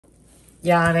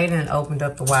Y'all, they done opened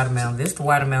up the watermelon. This is the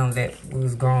watermelon that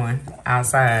was growing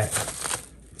outside.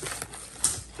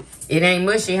 It ain't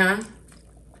mushy, huh?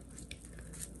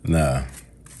 Nah.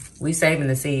 We saving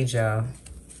the seeds, y'all.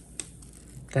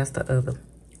 That's the other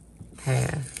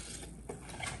half.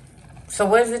 So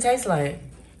what does it taste like?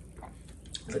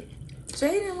 Jay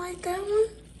didn't like that one.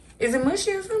 Is it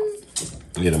mushy or something?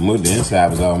 Yeah, the inside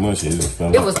was all mushy.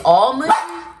 It was all mushy?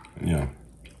 Yeah.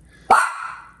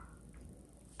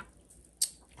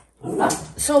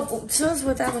 So tell us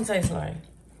what that one tastes like.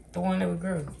 The one that we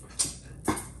grew.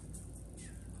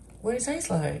 What it tastes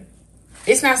like?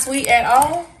 It's not sweet at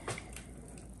all?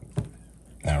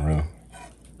 Not really.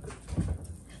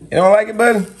 You don't like it,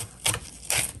 buddy?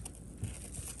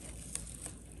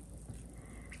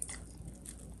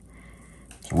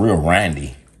 It's real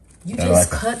rindy. You just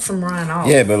cut some rind off.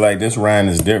 Yeah, but like this rind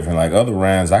is different. Like other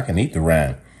rinds, I can eat the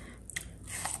rind.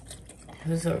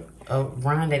 There's a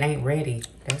rind that ain't ready.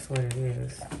 That's what it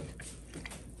is.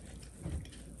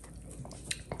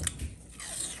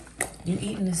 You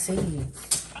eating the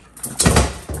seeds.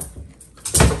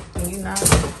 Can you not?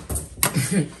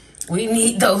 We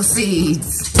need those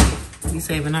seeds. We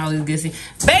saving all these good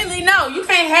seeds. Bailey, no, you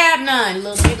can't have none,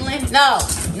 little piglin. No,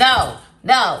 no,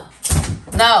 no,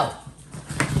 no.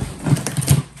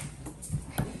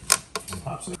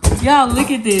 Y'all, look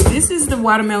at this. This is the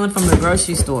watermelon from the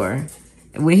grocery store.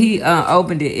 When he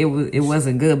opened it, it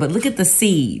wasn't good. But look at the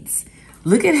seeds.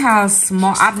 Look at how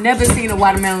small. I've never seen a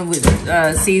watermelon with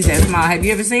seeds that small. Have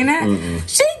you ever seen that?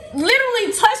 She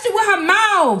literally touched it with her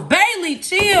mouth. Bailey,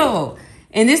 chill.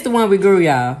 And this the one we grew,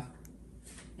 y'all.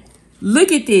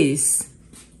 Look at this.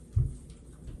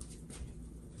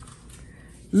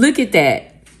 Look at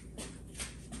that.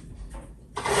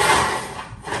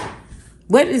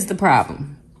 What is the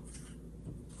problem?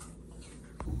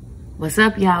 What's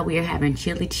up, y'all? We are having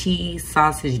chili cheese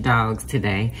sausage dogs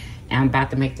today. And I'm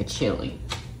about to make the chili.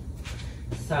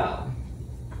 So,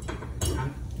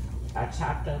 I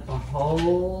chopped up a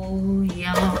whole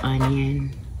yellow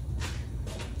onion.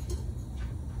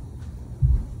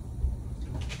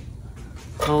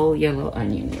 Whole yellow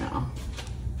onion, y'all.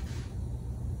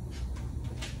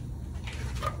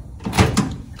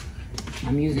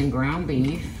 I'm using ground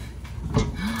beef.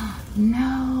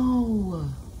 No!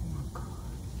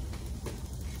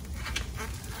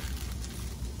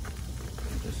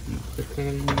 Put that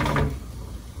in there.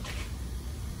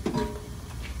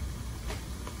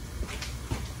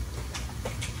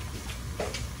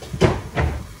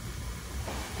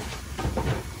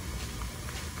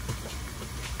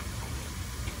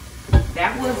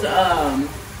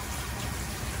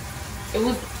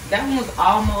 That one was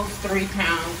almost 3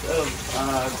 pounds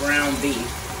of ground beef.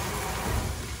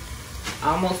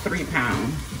 Almost 3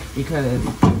 pounds because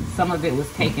some of it was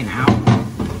taken out.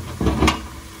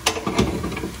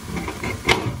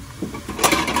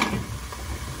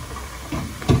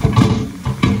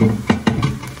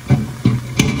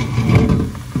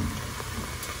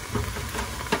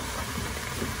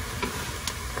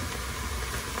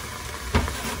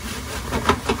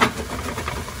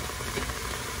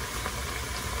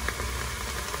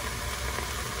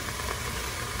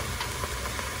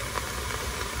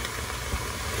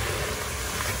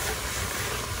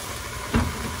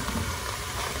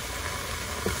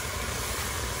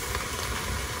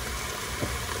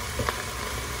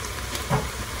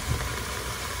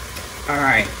 All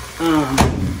right.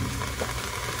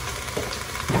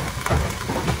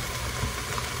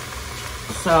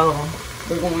 So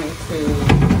we're going to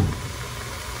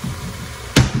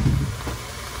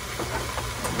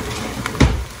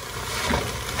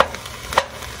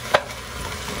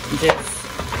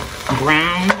just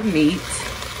brown the meat.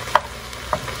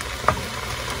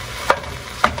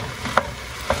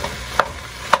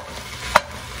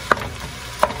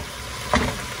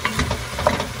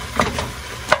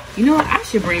 You know what? I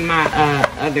should bring my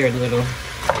other little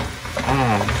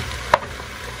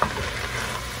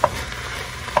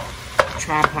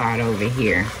tripod over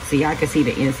here so y'all can see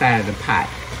the inside of the pot.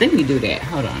 Let me do that.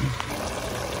 Hold on.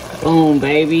 Boom,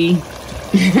 baby.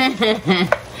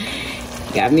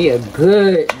 Got me a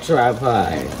good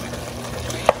tripod.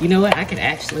 You know what? I could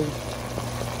actually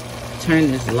turn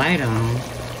this light on.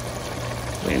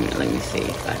 Wait a minute. Let me see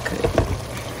if I could.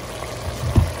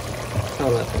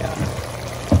 Hold up, y'all.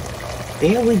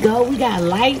 There we go. We got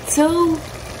light too.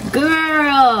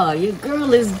 Girl, your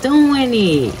girl is doing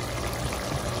it.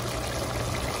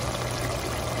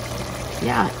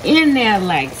 Y'all in there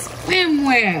like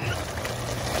swimwear.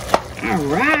 All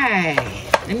right.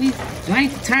 Let me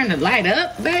turn the light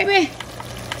up, baby.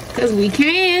 Because we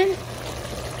can.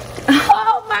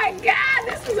 Oh my God,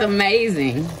 this is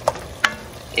amazing.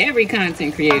 Every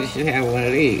content creator should have one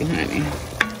of these, honey.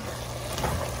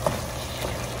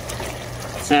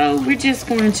 So we're just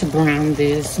going to brown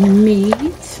this meat.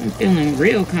 I'm feeling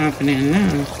real confident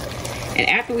now. And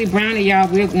after we brown it, y'all,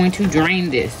 we're going to drain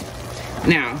this.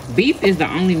 Now, beef is the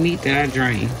only meat that I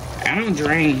drain. I don't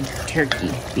drain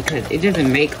turkey because it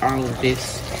doesn't make all of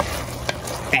this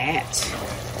fat.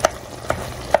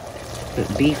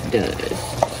 But beef does,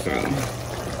 so.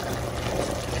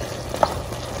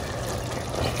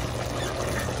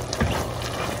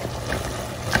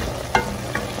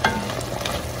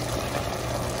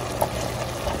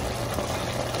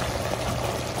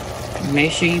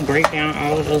 Make sure you break down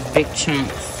all of those big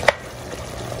chunks,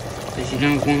 because you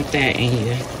don't want that in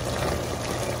your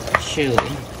chili.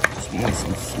 Just want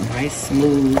some nice,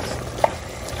 smooth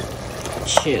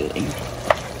chili.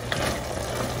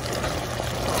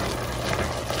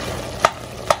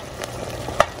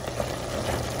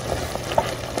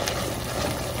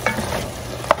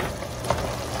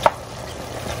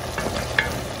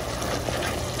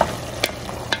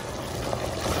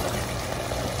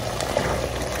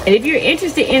 And if you're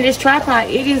interested in this tripod,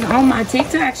 it is on my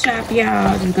TikTok shop,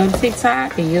 y'all. Just go to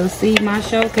TikTok and you'll see my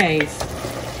showcase.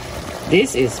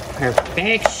 This is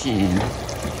perfection.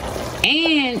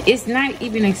 And it's not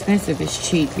even expensive. It's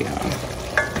cheap, y'all.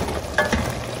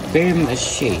 Very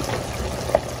much cheap.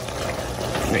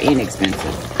 Or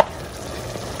inexpensive.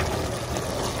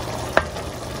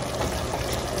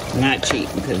 Not cheap,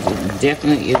 because it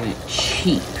definitely isn't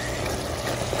cheap.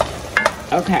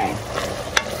 Okay.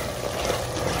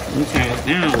 Let me turn this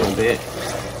down a little bit.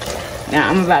 Now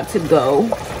I'm about to go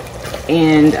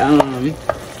and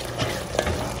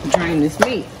drain this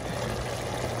meat.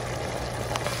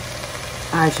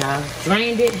 Alright, y'all.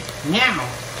 Drained it. Now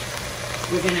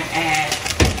we're gonna add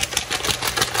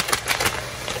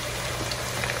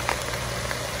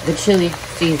the chili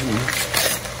seasoning.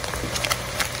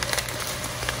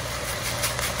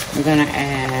 I'm gonna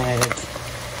add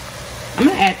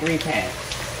 3 packs.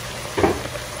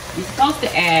 You're supposed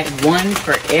to add 1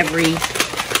 for every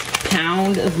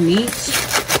pound of meat.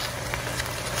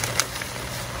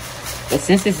 But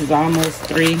since this is almost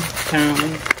 3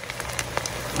 pounds,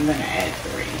 I'm gonna add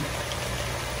 3.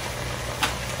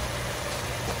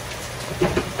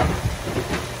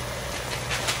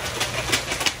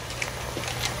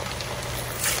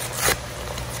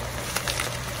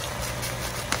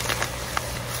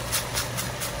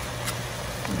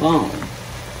 Boom.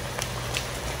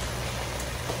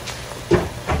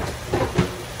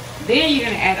 Then you're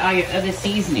gonna add all your other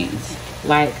seasonings,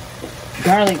 like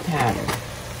garlic powder,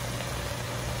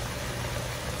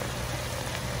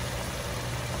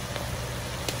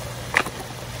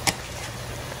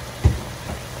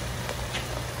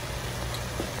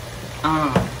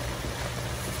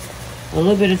 a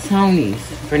little bit of Tony's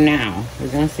for now. We're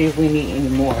gonna see if we need any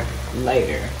more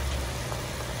later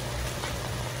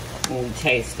when we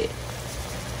taste it.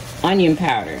 Onion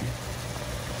powder.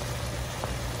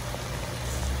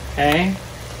 Okay.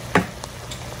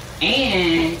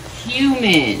 And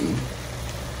cumin.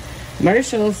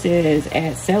 Marshall says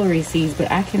add celery seeds,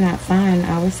 but I cannot find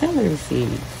our celery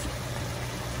seeds.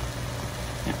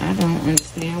 I don't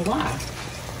understand why.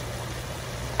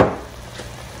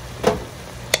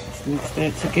 Let's mix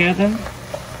that together.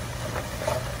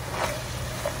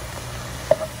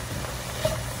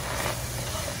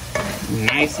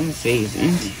 Nice and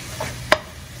seasoned.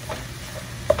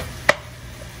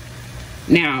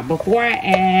 Now, before I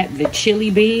add the chili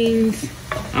beans,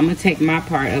 I'm going to take my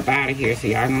part up out of here so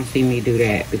y'all going to see me do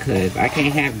that, because I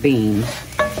can't have beans.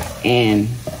 And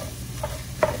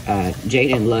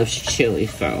Jaden loves chili,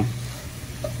 so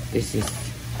this is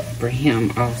for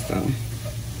him also.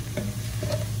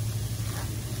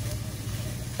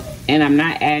 And I'm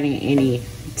not adding any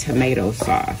tomato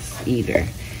sauce either,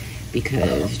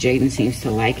 because Jaden seems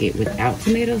to like it without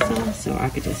tomato sauce, so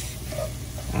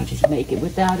I'll just make it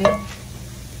without it.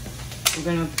 We're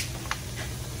gonna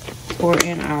pour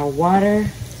in our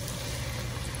water.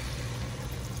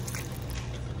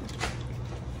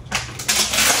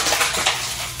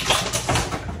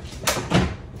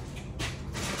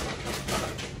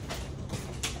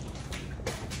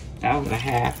 That was a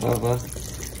half of a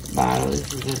bottle.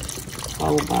 This is a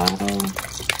whole bottle.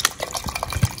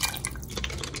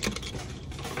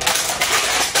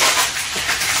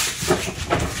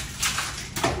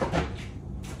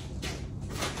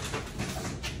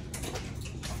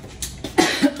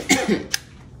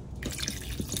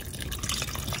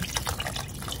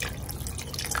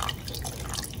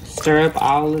 Stir up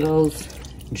all of those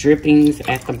drippings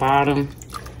at the bottom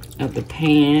of the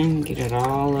pan. Get it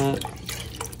all up.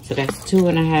 So that's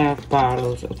 2.5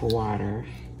 bottles of water.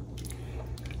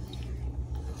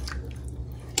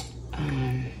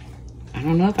 I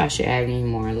don't know if I should add any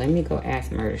more. Let me go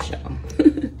ask Murder Show.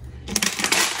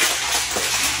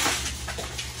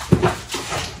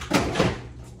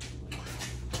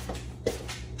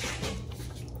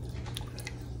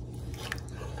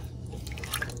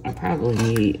 I probably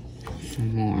need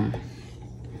some more.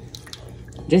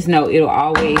 Just know it'll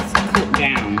always cook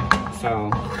down,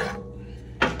 so.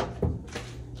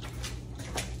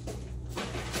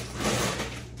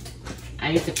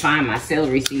 I need to find my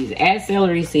celery seeds. Add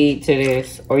celery seed to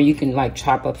this, or you can like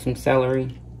chop up some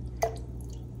celery.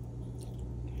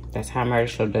 That's how Murder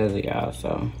Show does it, y'all,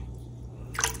 so.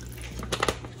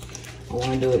 I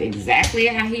wanna do it exactly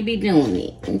how he be doing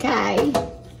it, okay?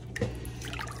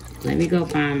 Let me go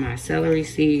find my celery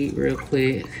seed real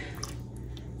quick.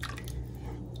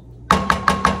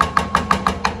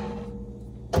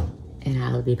 And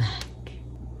I'll be back.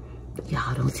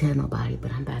 Y'all don't tell nobody,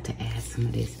 but I'm about to add some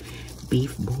of this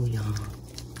beef bouillon.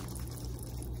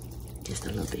 Just a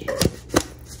little bit.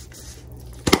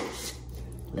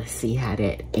 Let's see how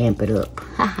that amp it up.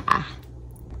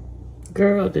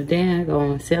 Girl, the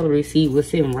daggone celery seed was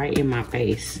sitting right in my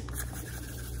face.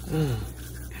 Ugh,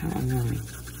 how annoying.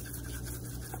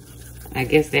 I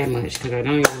guess that much, because I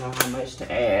don't even know how much to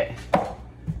add.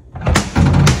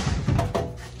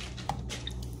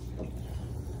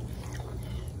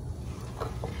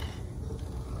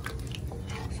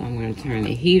 So I'm going to turn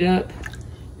the heat up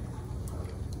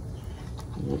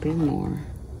a little bit more.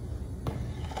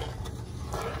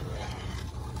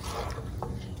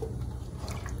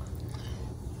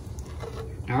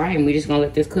 All right, and we're just going to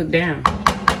let this cook down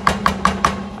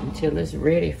until it's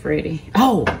ready, Freddy.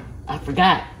 Oh, I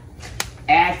forgot.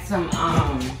 Add some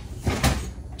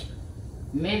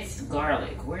minced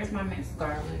garlic. Where's my minced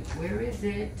garlic? Where is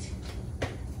it?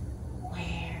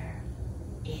 Where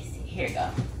is it? Here you go.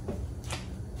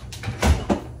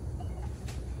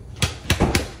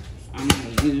 I'm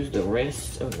gonna use the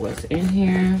rest of what's in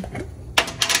here.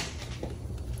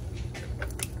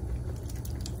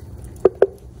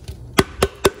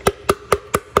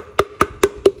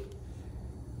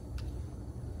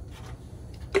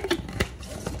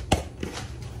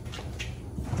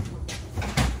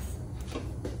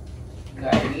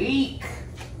 Garlic.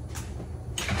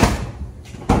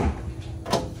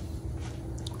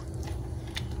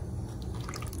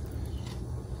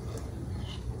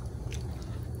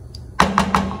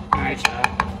 Alright,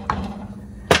 y'all.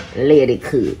 Let it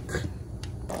cook.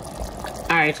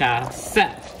 Alright, y'all. So,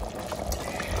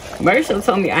 Marshall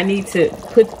told me I need to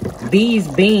put these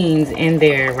beans in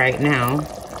there right now.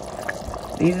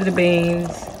 These are the beans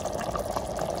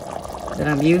that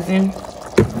I'm using.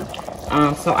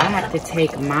 So I have to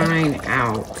take mine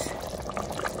out,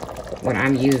 what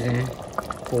I'm using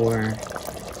for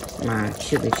my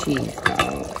chili cheese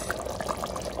dogs.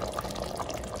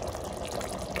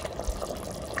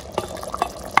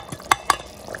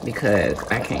 Because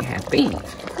I can't have beans,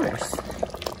 of course.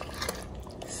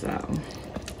 So,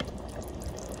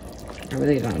 I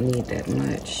really don't need that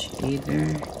much either.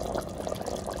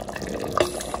 Here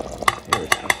we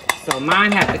go. So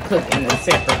mine have to cook in a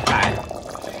separate pot.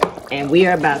 And we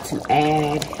are about to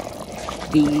add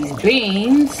these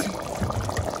beans as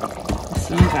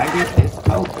soon as I get this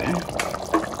open.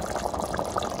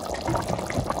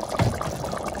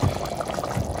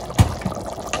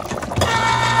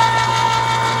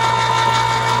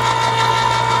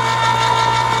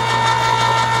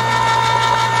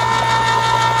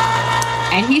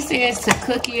 And he says to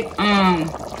cook it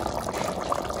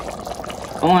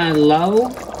on low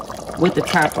with the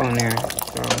top on there.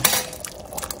 So.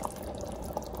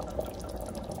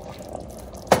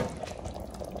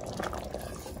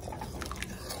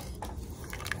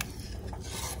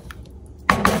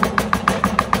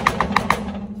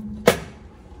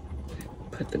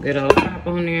 Put the good old top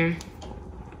on there.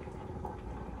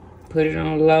 Put it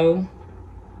on low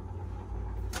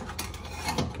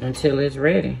until it's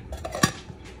ready.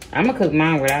 I'm gonna cook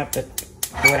mine without a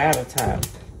top.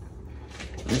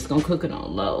 I'm just gonna cook it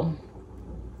on low.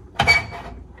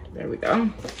 There we go.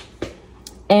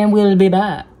 And we'll be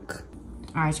back.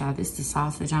 All right, y'all, this is the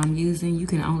sausage I'm using. You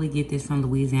can only get this from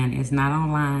Louisiana. It's not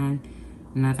online,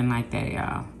 nothing like that,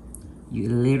 y'all. You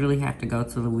literally have to go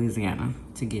to Louisiana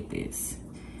to get this.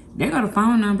 They got a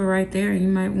phone number right there. You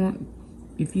might want,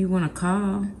 if you want to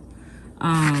call.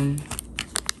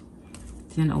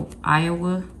 It's in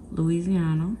Iowa,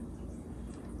 Louisiana.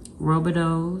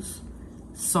 Robidoux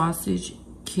Sausage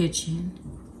Kitchen.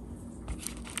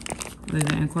 Was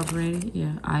it incorporated?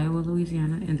 Yeah, Iowa,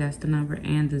 Louisiana. And that's the number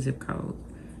and the zip code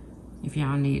if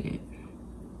y'all need it.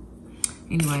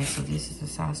 Anyway, so this is the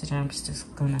sausage. I'm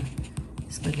just gonna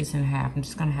split this in half. I'm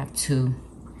just gonna have 2.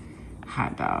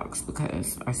 hot dogs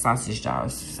because our sausage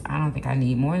dogs, I don't think I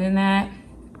need more than that.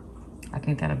 I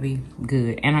think that'll be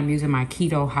good. And I'm using my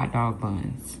keto hot dog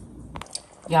buns.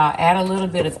 Y'all, add a little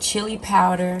bit of chili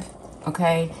powder,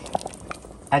 okay?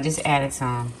 I just added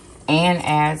some. And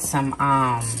add some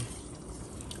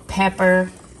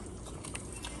pepper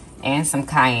and some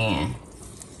cayenne.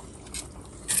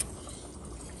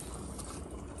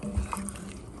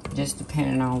 Just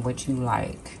depending on what you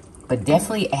like. But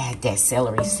definitely add that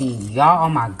celery seed. Y'all, oh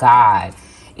my God.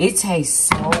 It tastes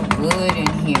so good in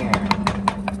here.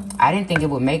 I didn't think it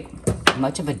would make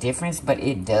much of a difference, but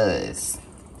it does.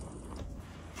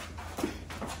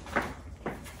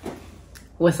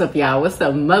 What's up, y'all? What's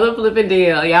the mother flipping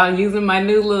deal? Y'all using my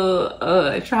new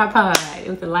little tripod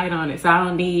with the light on it, so I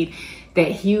don't need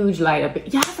that huge light up.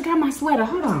 Y'all, I forgot my sweater.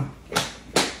 Hold on.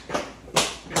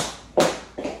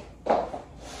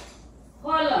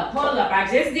 Hold up. I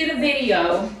just did a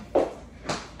video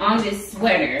on this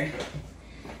sweater.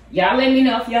 Y'all let me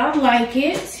know if y'all like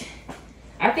it.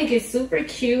 I think it's super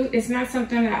cute. It's not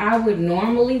something that I would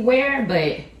normally wear,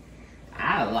 but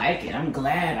I like it. I'm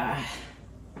glad I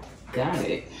got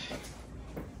it.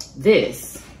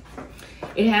 This,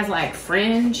 it has like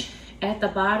fringe at the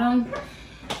bottom,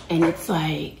 and it's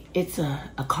like, it's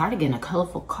a cardigan, a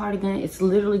colorful cardigan. It's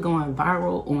literally going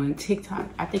viral on TikTok.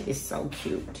 I think it's so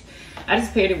cute. I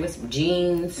just paired it with some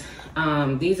jeans.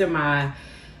 These are my,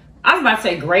 I was about to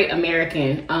say Great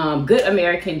American, Good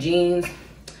American jeans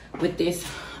with this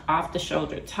off the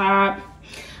shoulder top.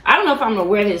 I don't know if I'm gonna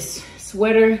wear this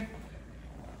sweater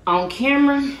on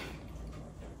camera,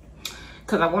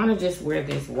 because I want to just wear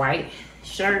this white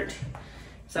shirt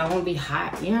so I won't be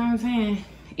hot, you know what I'm saying?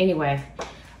 Anyway,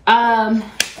 let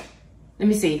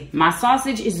me see. My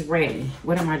sausage is ready.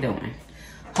 What am I doing?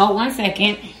 Hold 1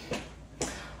 second.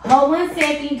 Hold 1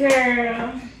 second,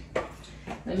 girl.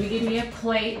 Let me get me a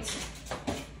plate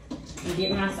and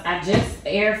get my, I just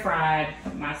air fried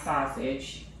my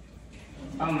sausage.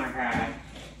 Oh my God.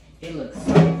 It looks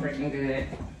so freaking good.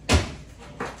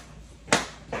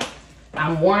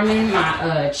 I'm warming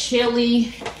my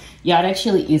chili. Y'all, that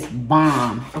chili is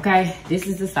bomb, okay? This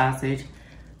is the sausage.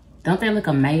 Don't they look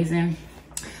amazing?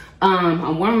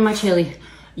 I'm warming my chili.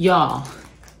 Y'all,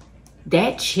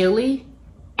 that chili,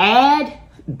 add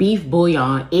beef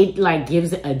bouillon. It like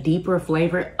gives it a deeper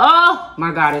flavor. Oh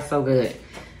my God, it's so good.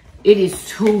 It is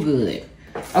too good.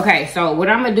 Okay, so what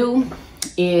I'm gonna do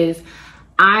is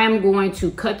I'm going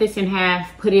to cut this in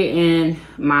half, put it in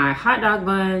my hot dog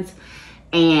buns,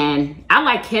 and I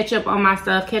like ketchup on my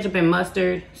stuff, ketchup and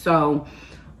mustard. So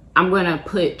I'm gonna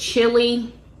put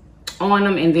chili on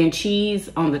them and then cheese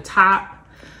on the top.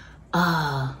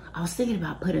 I was thinking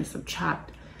about putting some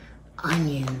chopped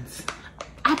onions.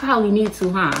 I probably need to,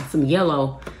 huh? Some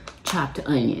yellow chopped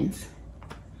onions.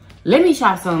 Let me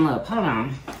chop some up, hold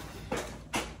on.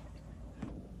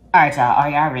 All right, y'all, are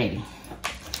y'all ready?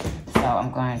 So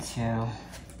I'm going to,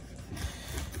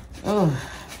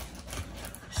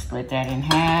 split that in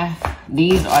half.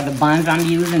 These are the buns I'm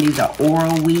using. These are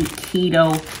Oral Wheat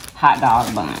Keto hot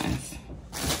dog buns.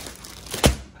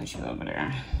 Put you over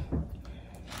there.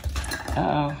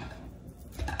 Uh-oh.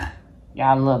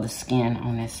 Y'all love the skin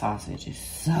on this sausage. It's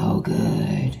so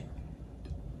good.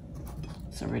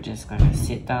 So we're just gonna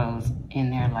sit those in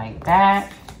there like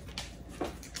that.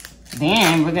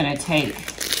 Then we're gonna take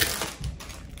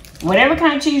whatever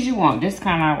kind of cheese you want. This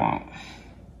kind I want.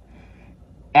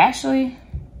 Actually,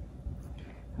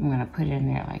 I'm gonna put it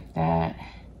in there like that.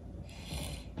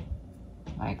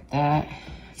 Like that.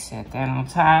 Set that on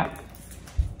top.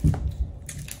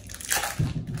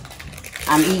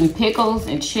 I'm eating pickles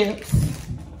and chips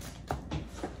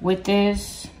with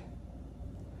this.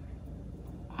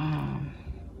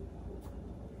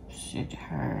 Sit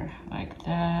her like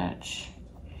that.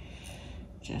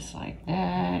 Just like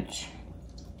that.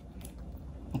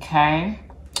 Okay.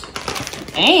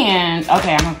 And,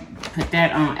 okay, I'm gonna put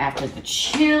that on after the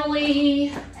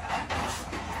chili.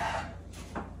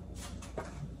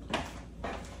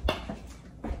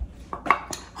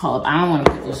 Hold up, I don't want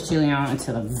to put this chili on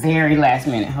until the very last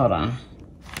minute. Hold on.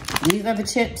 These are the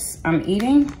chips I'm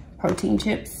eating, protein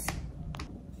chips.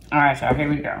 All right, y'all, here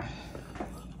we go.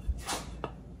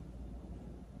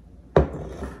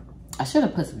 I should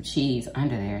have put some cheese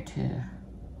under there too.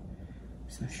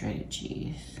 Some shredded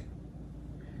cheese.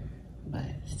 But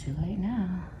it's too late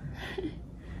now.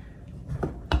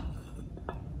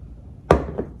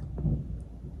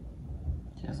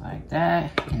 Just like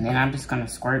that. And then I'm just gonna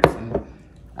squirt some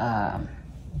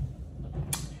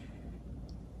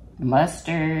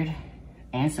mustard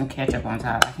and some ketchup on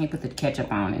top. I can't put the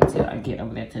ketchup on until I get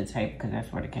over there to the table because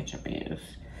that's where the ketchup is.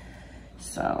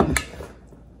 So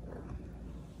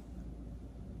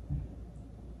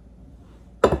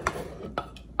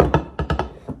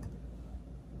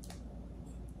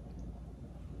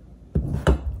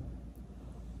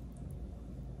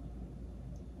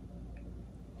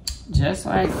Just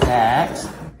like that.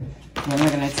 Then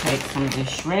we're gonna take some of the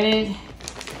shredded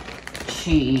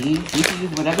cheese. You can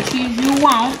use whatever cheese you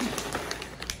want.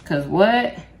 Cause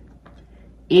what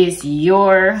is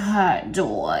your hot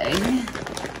dog?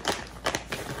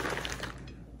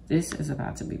 This is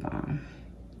about to be bomb.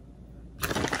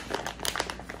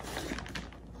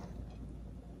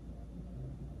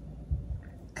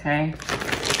 Okay,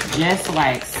 just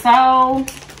like so.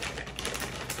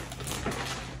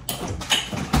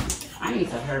 I need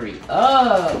to hurry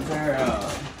up, girl.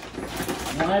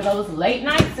 One of those late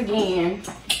nights again.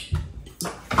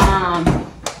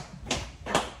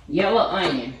 Yellow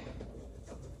onion.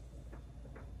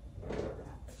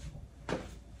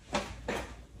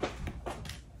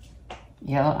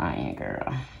 Yellow onion,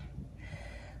 girl.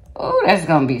 Oh, that's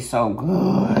gonna be so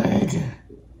good.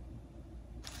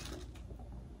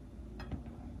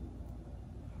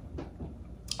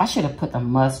 I should have put the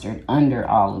mustard under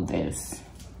all of this.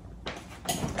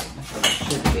 That's what I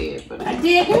should have did, but I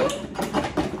didn't.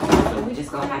 So we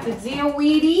just gonna have to deal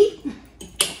with it.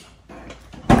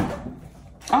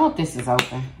 I hope this is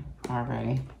open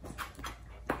already.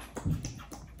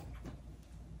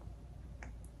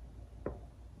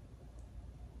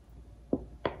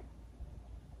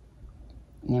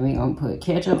 And then we're gonna put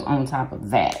ketchup on top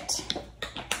of that.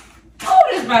 Oh,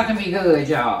 this is about to be good,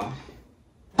 y'all.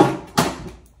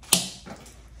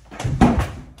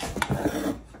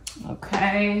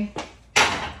 Okay.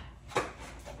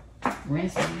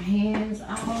 Rinse my hands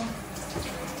off.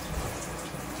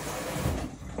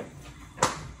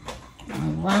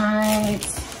 All right.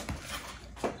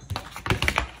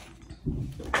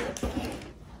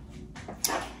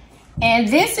 And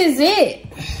this is it.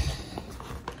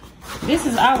 This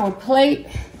is our plate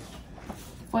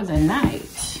for the night.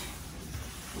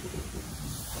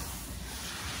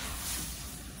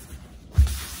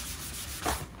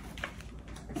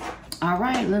 All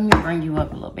right, let me bring you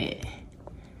up a little bit.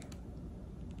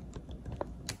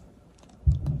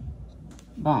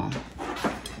 Boom.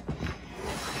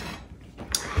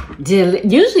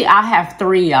 Usually I have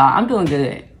 3, y'all. I'm doing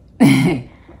good.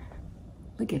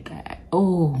 Look at that.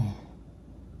 Oh.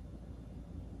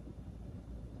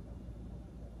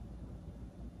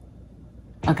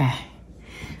 Okay,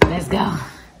 let's go.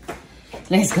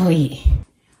 Let's go eat.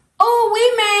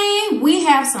 Oh, we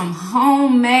have some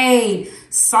homemade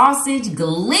sausage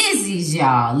glizzies,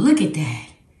 y'all. Look at that.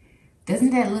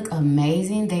 Doesn't that look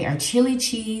amazing? They are chili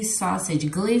cheese sausage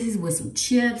glizzies with some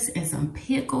chips and some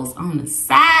pickles on the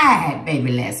side.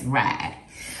 Baby, let's ride.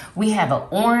 We have an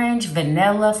orange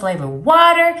vanilla flavored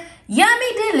water.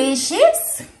 Yummy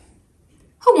delicious.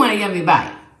 Who want a yummy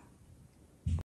bite?